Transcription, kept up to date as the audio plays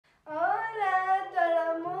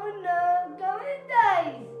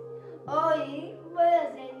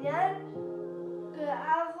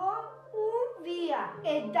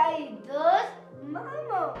estáis dos,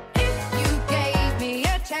 vamos. If you gave me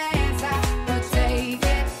a chance, I would take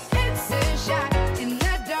it. It's a shot in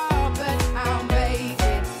the dark, but I'll make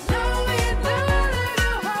it. Know with a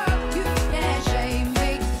little hope, you can't shame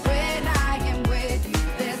me. When I am with you,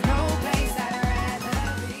 there's no place I'd rather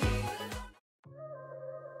be.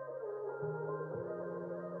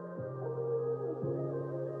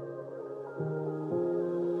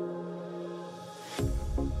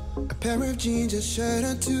 A pair of jeans, a shirt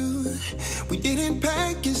or two. We didn't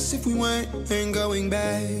pack as if we weren't going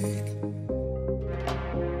back.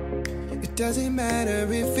 It doesn't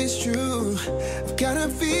matter if it's true. I've got a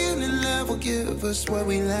feeling love will give us what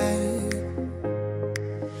we lack.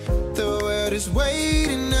 The world is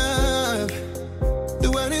waiting up.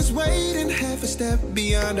 The world is waiting half a step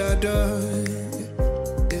beyond our door.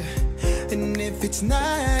 Yeah. And if it's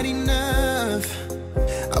not enough,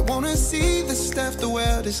 I wanna see the stuff the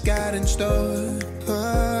world has got in store.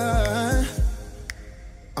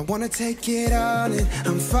 I wanna take it all in,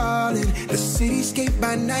 I'm falling. The cityscape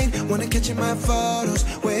by night, wanna catch in my photos.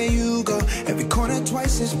 Where you go, every corner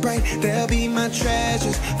twice as bright. They'll be my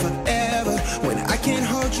treasures forever. When I can't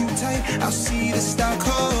hold you tight, I'll see the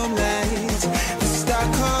Stockholm lights. The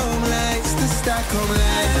Stockholm lights, the Stockholm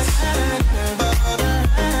lights.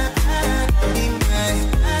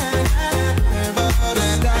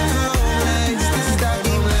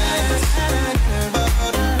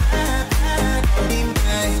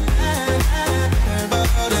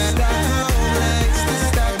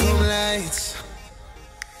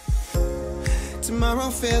 Tomorrow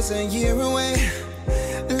feels a year away,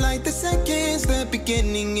 like the seconds, the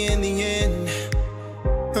beginning and the end.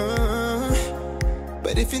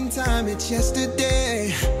 But if in time it's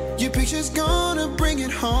yesterday, your picture's gonna bring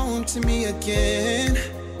it home to me again.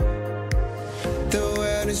 The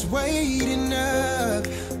world is waiting up.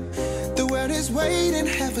 The world is waiting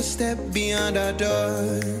half a step beyond our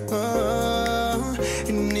door.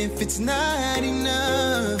 And if it's not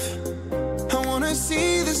enough, I wanna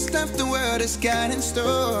see the stuff the world has got in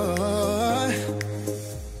store.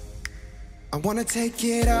 I wanna take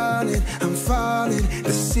it all in, I'm falling.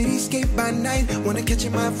 The cityscape by night, wanna catch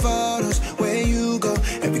in my photos. Where you go,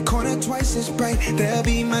 every corner twice as bright. They'll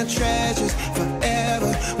be my treasures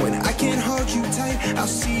forever. When I can't hold you tight, I'll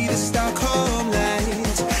see the Stockholm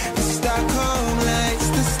lights. The Stockholm lights,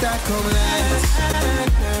 the Stockholm lights.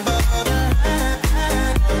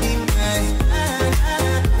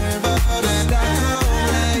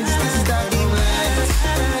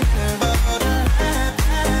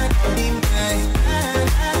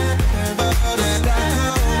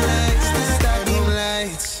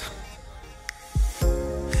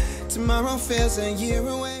 Tomorrow feels a year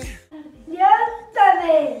away. Ya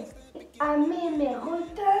sabéis, a mí me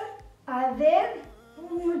gusta hacer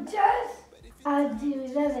muchas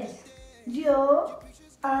actividades. Yo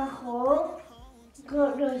hago,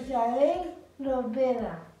 lo sabéis,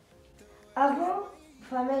 ropera. Hago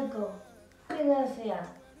flamenco, gimnasia,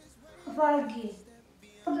 funky,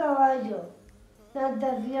 caballo,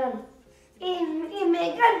 natación. Y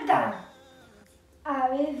me encanta. A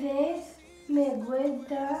veces me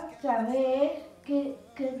cuesta saber qué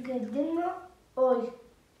tengo hoy.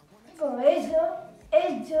 Por eso he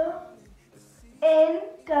hecho el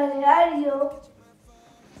calendario.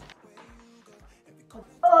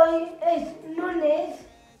 Hoy es lunes,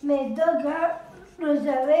 me toca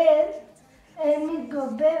saber en mi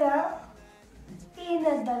copera y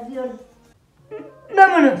natación.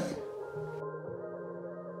 ¡Vámonos!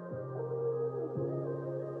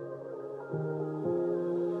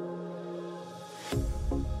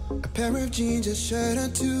 A pair of jeans, a shirt or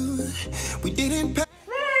two. We didn't pack.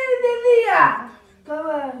 ¡Feliz día! Como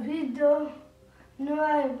has visto, no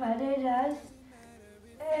hay barreras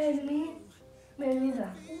en mi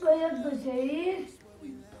bebida. Voy a conseguir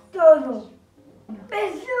todo.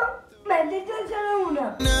 Eso me dice solo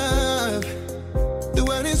una. The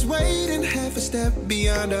world is waiting half a step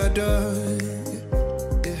beyond our door.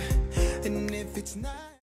 Yeah. And if it's not